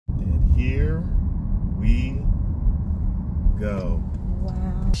here we go.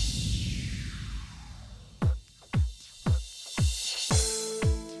 Wow.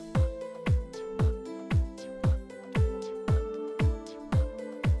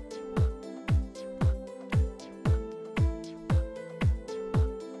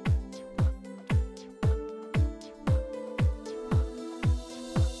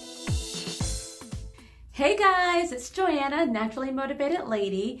 Hey guys, it's Joanna, Naturally Motivated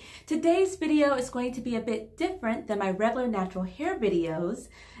Lady. Today's video is going to be a bit different than my regular natural hair videos.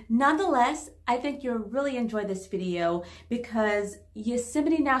 Nonetheless, I think you'll really enjoy this video because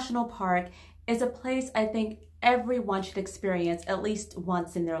Yosemite National Park is a place I think everyone should experience at least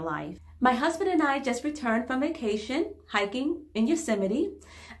once in their life. My husband and I just returned from vacation hiking in Yosemite.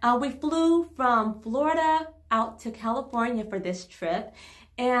 We flew from Florida out to California for this trip.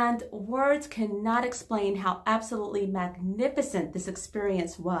 And words cannot explain how absolutely magnificent this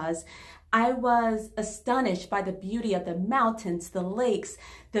experience was. I was astonished by the beauty of the mountains, the lakes,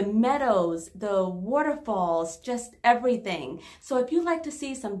 the meadows, the waterfalls, just everything. So if you'd like to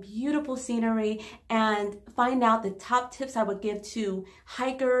see some beautiful scenery and find out the top tips I would give to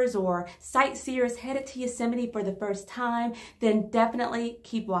hikers or sightseers headed to Yosemite for the first time, then definitely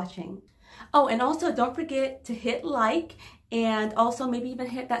keep watching. Oh, and also don't forget to hit like and also maybe even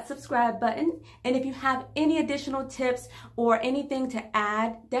hit that subscribe button. And if you have any additional tips or anything to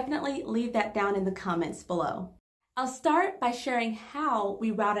add, definitely leave that down in the comments below. I'll start by sharing how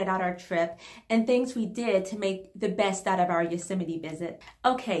we routed out our trip and things we did to make the best out of our Yosemite visit.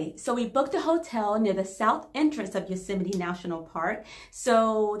 Okay, so we booked a hotel near the south entrance of Yosemite National Park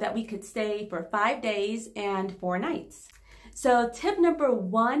so that we could stay for 5 days and 4 nights. So tip number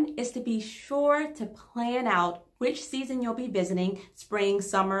 1 is to be sure to plan out which season you'll be visiting, spring,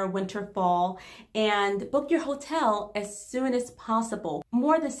 summer, winter, fall, and book your hotel as soon as possible,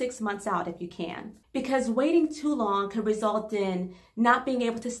 more than 6 months out if you can. Because waiting too long could result in not being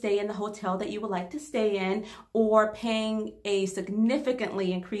able to stay in the hotel that you would like to stay in or paying a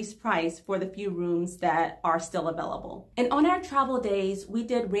significantly increased price for the few rooms that are still available. And on our travel days, we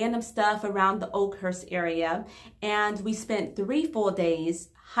did random stuff around the Oakhurst area, and we spent 3 full days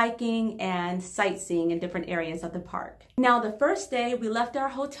hiking and sightseeing in different areas of the park. Now, the first day, we left our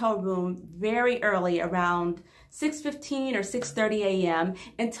hotel room very early, around 6:15 or 6:30 a.m.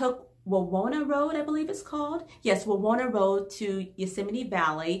 and took Wawona Road, I believe it's called. Yes, Wawona Road to Yosemite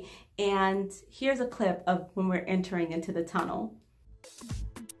Valley. And here's a clip of when we're entering into the tunnel.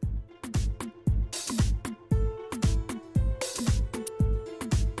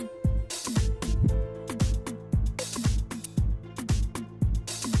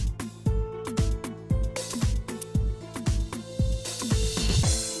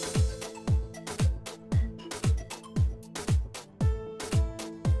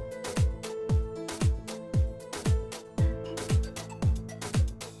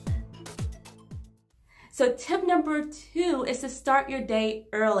 So tip number 2 is to start your day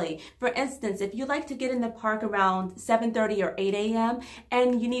early. For instance, if you like to get in the park around 7:30 or 8 a.m.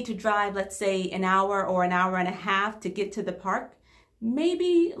 and you need to drive, let's say, an hour or an hour and a half to get to the park,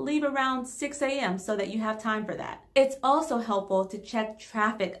 maybe leave around 6 a.m. so that you have time for that. It's also helpful to check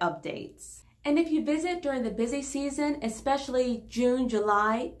traffic updates. And if you visit during the busy season, especially June,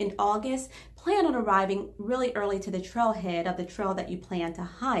 July, and August, plan on arriving really early to the trailhead of the trail that you plan to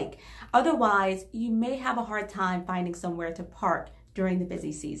hike. Otherwise, you may have a hard time finding somewhere to park during the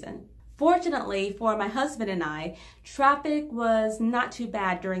busy season. Fortunately for my husband and I, traffic was not too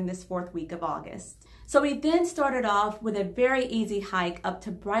bad during this 4th week of August. So we then started off with a very easy hike up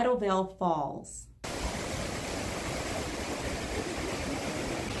to Bridal Veil Falls.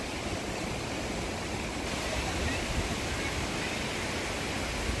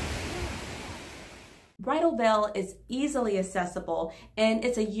 Bridal Veil is easily accessible and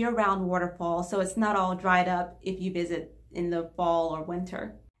it's a year-round waterfall, so it's not all dried up if you visit in the fall or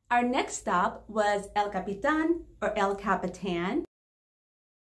winter. Our next stop was El Capitan or El Capitan.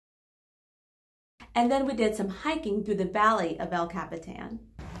 And then we did some hiking through the valley of El Capitan.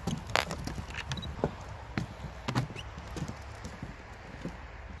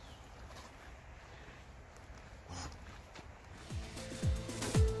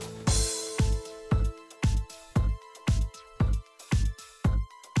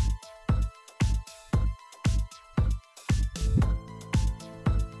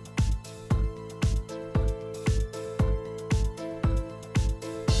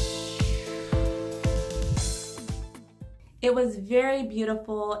 It was very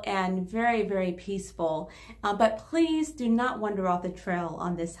beautiful and very, very peaceful, but please do not wander off the trail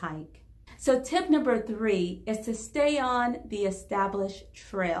on this hike. So tip number 3 is to stay on the established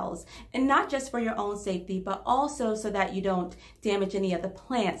trails, and not just for your own safety, but also so that you don't damage any of the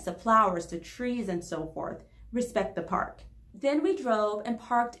plants, the flowers, the trees, and so forth. Respect the park. Then we drove and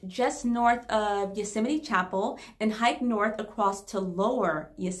parked just north of Yosemite Chapel and hiked north across to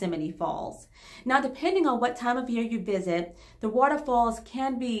Lower Yosemite Falls. Now, depending on what time of year you visit, the waterfalls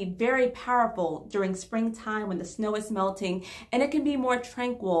can be very powerful during springtime when the snow is melting, and it can be more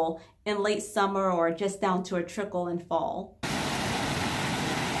tranquil in late summer or just down to a trickle in fall.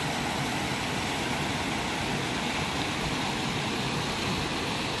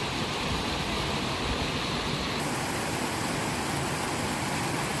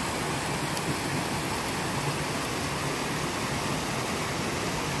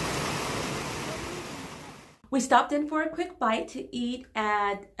 We stopped in for a quick bite to eat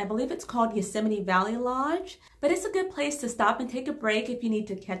at, I believe it's called Yosemite Valley Lodge, but it's a good place to stop and take a break. If you need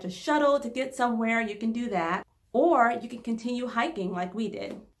to catch a shuttle to get somewhere, you can do that, or you can continue hiking like we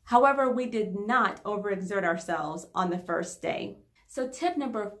did. However, we did not overexert ourselves on the first day. So tip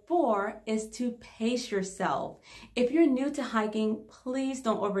number 4 is to pace yourself. If you're new to hiking, please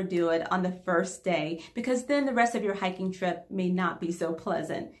don't overdo it on the first day, because then the rest of your hiking trip may not be so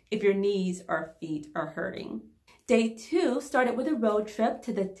pleasant if your knees or feet are hurting. Day 2 started with a road trip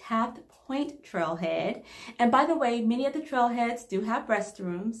to the Taft Point trailhead. And by the way, many of the trailheads do have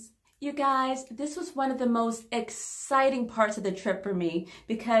restrooms. You guys, this was one of the most exciting parts of the trip for me,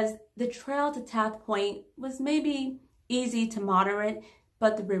 because the trail to Taft Point was maybe easy to moderate,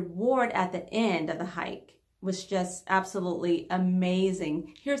 but the reward at the end of the hike was just absolutely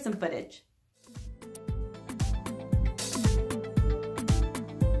amazing. Here's some footage.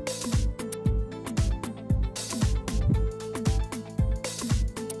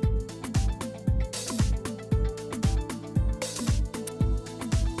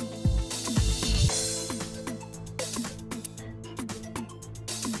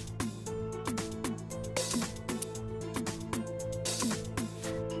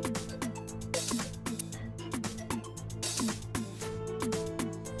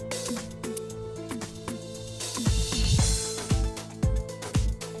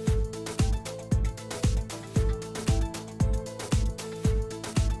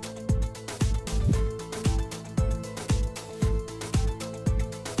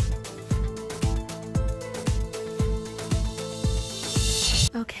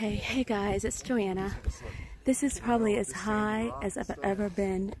 Okay, hey guys, it's Joanna. This is probably as high as I've ever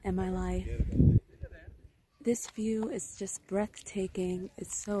been in my life. This view is just breathtaking.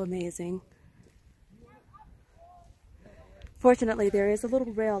 It's so amazing. Fortunately, there is a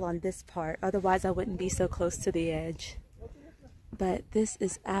little rail on this part, otherwise I wouldn't be so close to the edge. But this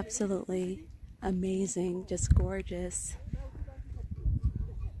is absolutely amazing, just gorgeous.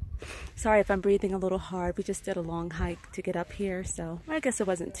 Sorry if I'm breathing a little hard. We just did a long hike to get up here, so I guess it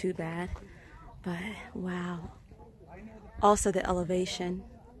wasn't too bad. But wow. Also the elevation.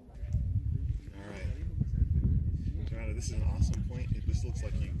 Alright. Joanna, this is an awesome point. This looks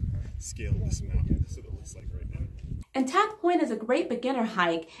like you scaled this mountain. That's what it looks like right now. And Taft Point is a great beginner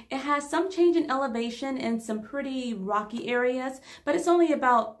hike. It has some change in elevation in some pretty rocky areas, but it's only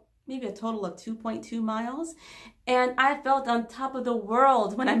about maybe a total of 2.2 miles. And I felt on top of the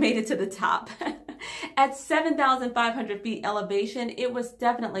world when I made it to the top. At 7,500 feet elevation, it was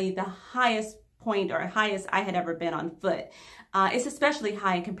definitely the highest point or highest I had ever been on foot. It's especially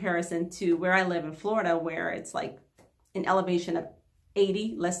high in comparison to where I live in Florida, where it's like an elevation of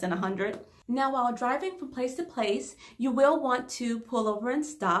 80, less than 100. Now, while driving from place to place, you will want to pull over and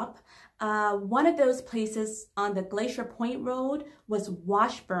stop. One of those places on the Glacier Point road was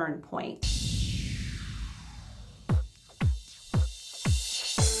Washburn Point.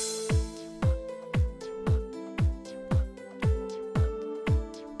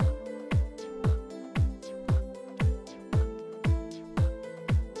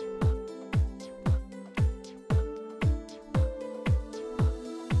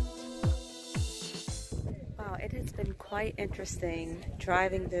 It has been quite interesting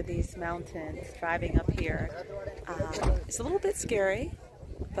driving through these mountains, driving up here. It's a little bit scary,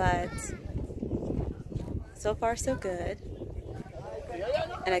 but so far so good.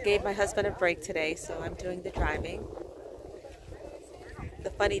 And I gave my husband a break today, so I'm doing the driving. The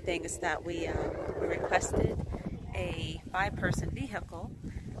funny thing is that we requested a 5-person vehicle,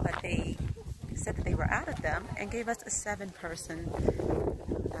 but they said that they were out of them and gave us a 7-person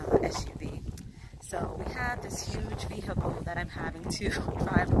SUV. So we have this huge vehicle that I'm having to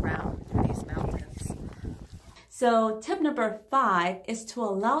drive around these mountains. So tip number 5 is to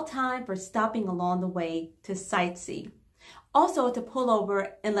allow time for stopping along the way to sightsee. Also, to pull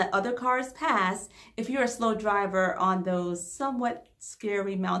over and let other cars pass if you're a slow driver on those somewhat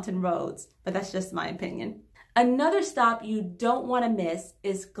scary mountain roads, but that's just my opinion. Another stop you don't want to miss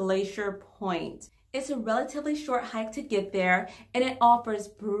is Glacier Point. It's a relatively short hike to get there, and it offers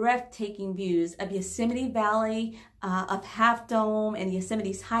breathtaking views of Yosemite Valley, of Half Dome, and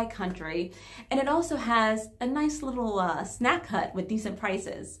Yosemite's high country. And it also has a nice little snack hut with decent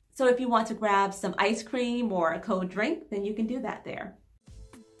prices. So if you want to grab some ice cream or a cold drink, then you can do that there.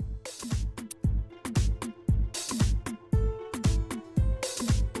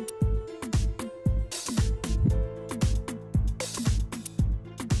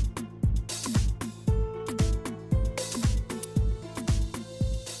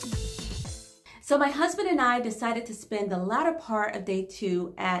 So my husband and I decided to spend the latter part of day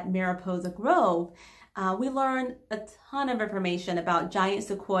 2 at Mariposa Grove. We learned a ton of information about giant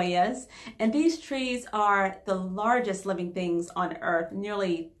sequoias, and these trees are the largest living things on Earth,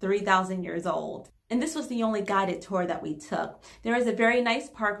 nearly 3,000 years old. And this was the only guided tour that we took. There is a very nice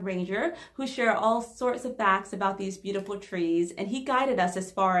park ranger who shared all sorts of facts about these beautiful trees, and he guided us as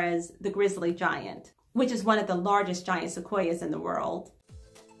far as the grizzly giant, which is one of the largest giant sequoias in the world.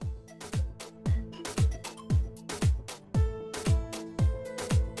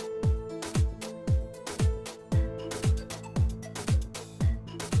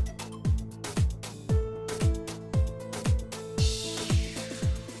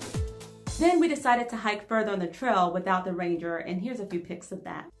 Then we decided to hike further on the trail without the ranger, and here's a few pics of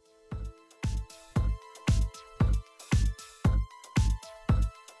that.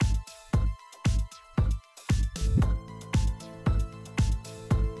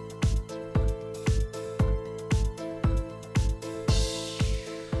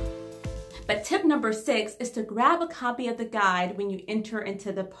 But tip number 6 is to grab a copy of the guide when you enter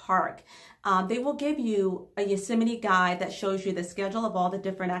into the park. They will give you a Yosemite guide that shows you the schedule of all the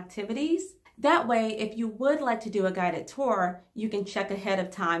different activities. That way, if you would like to do a guided tour, you can check ahead of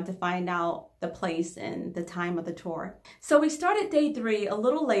time to find out the place and the time of the tour. So we started day 3 a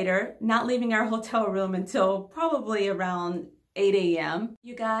little later, not leaving our hotel room until probably around 8 a.m.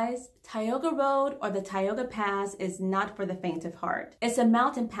 You guys, Tioga Road or the Tioga Pass is not for the faint of heart. It's a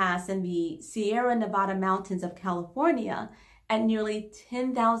mountain pass in the Sierra Nevada mountains of California at nearly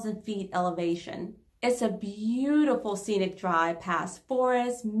 10,000 feet elevation. It's a beautiful scenic drive past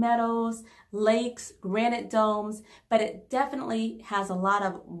forests, meadows, lakes, granite domes, but it definitely has a lot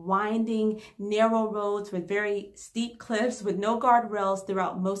of winding, narrow roads with very steep cliffs with no guardrails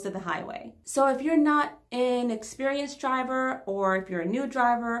throughout most of the highway. So if you're not an experienced driver, or if you're a new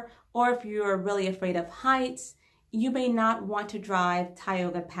driver, or if you're really afraid of heights, you may not want to drive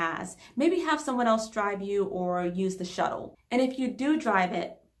Tioga Pass. Maybe have someone else drive you or use the shuttle. And if you do drive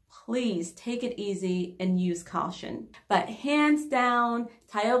it, please take it easy and use caution. But hands down,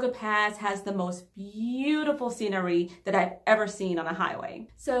 Tioga Pass has the most beautiful scenery that I've ever seen on a highway.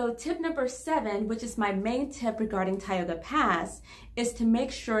 So tip number 7, which is my main tip regarding Tioga Pass, is to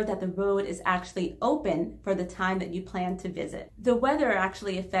make sure that the road is actually open for the time that you plan to visit. The weather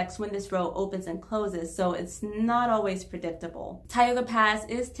actually affects when this road opens and closes, so it's not always predictable. Tioga Pass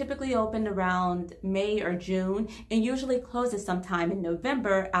is typically opened around May or June and usually closes sometime in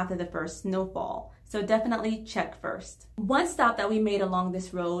November after the first snowfall. So definitely check first. One stop that we made along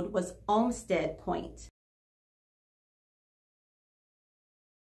this road was Olmstead Point.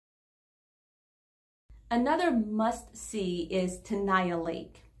 Another must-see is Teneya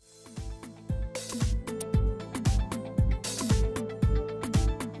Lake.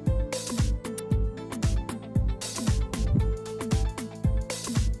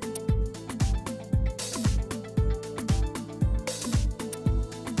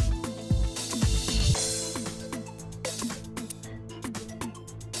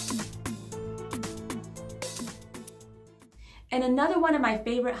 And another one of my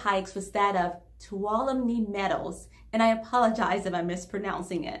favorite hikes was that of Meadows, and I apologize if I'm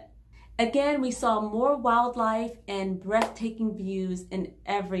mispronouncing it. Again, we saw more wildlife and breathtaking views in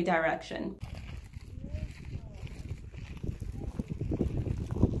every direction.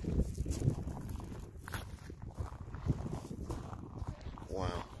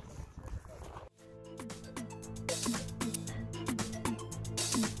 Wow.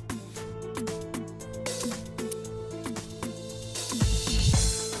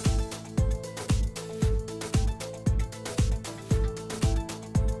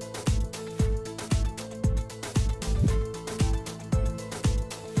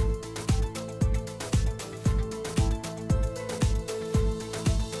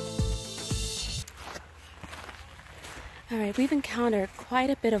 All right, we've encountered quite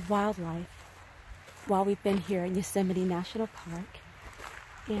a bit of wildlife. while we've been here in Yosemite National Park.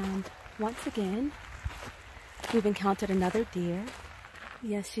 And once again, we've encountered another deer.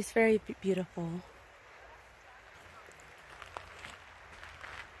 Yes, she's very beautiful.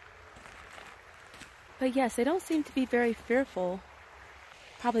 But yes, they don't seem to be very fearful,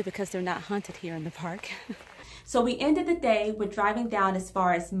 probably because they're not hunted here in the park. So we ended the day with driving down as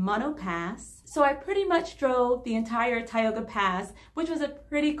far as Mono Pass. So I pretty much drove the entire Tiago Pass, which was a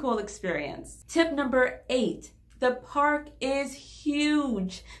pretty cool experience. Tip number 8, the park is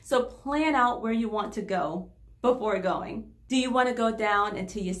huge. So plan out where you want to go before going. Do you want to go down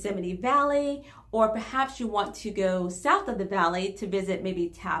into Yosemite Valley, or perhaps you want to go south of the valley to visit maybe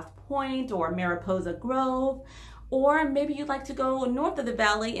Taft Point or Mariposa Groove? Or maybe you'd like to go north of the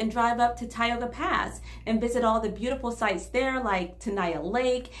valley and drive up to Tiago Pass and visit all the beautiful sites there like Teneya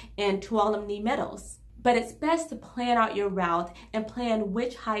Lake and Tuolumne Meadows. But it's best to plan out your route and plan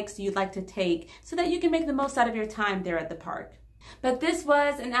which hikes you'd like to take so that you can make the most out of your time there at the park. But this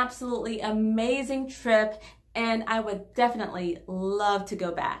was an absolutely amazing trip, and I would definitely love to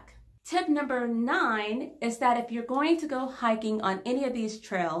go back. Tip number 9 is that if you're going to go hiking on any of these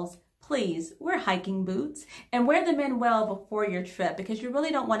trails, please wear hiking boots and wear them in well before your trip, because you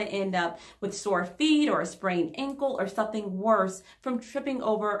really don't want to end up with sore feet or a sprained ankle or something worse from tripping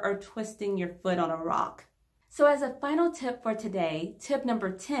over or twisting your foot on a rock. So as a final tip for today, tip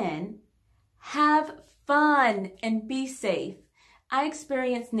number 10, have fun and be safe. I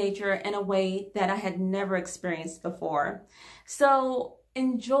experienced nature in a way that I had never experienced before. So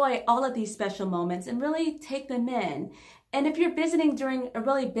enjoy all of these special moments and really take them in. And if you're visiting during a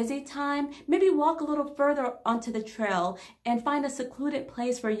really busy time, maybe walk a little further onto the trail and find a secluded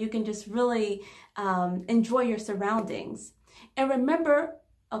place where you can just really enjoy your surroundings. And remember,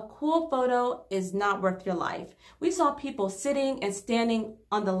 a cool photo is not worth your life. We saw people sitting and standing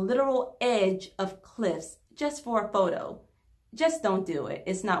on the literal edge of cliffs just for a photo. Just don't do it.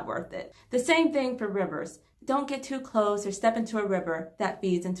 It's not worth it. The same thing for rivers. Don't get too close or step into a river that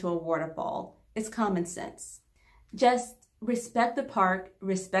feeds into a waterfall. It's common sense. Just respect the park,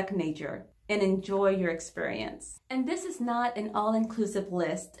 respect nature, and enjoy your experience. And this is not an all-inclusive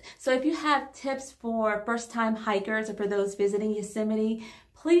list. So if you have tips for first-time hikers or for those visiting Yosemite,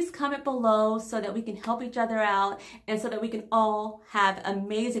 please comment below so that we can help each other out and so that we can all have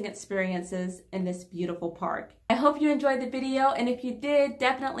amazing experiences in this beautiful park. I hope you enjoyed the video, and if you did,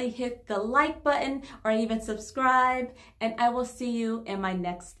 definitely hit the like button or even subscribe, and I will see you in my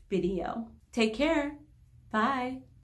next video. Take care. Bye.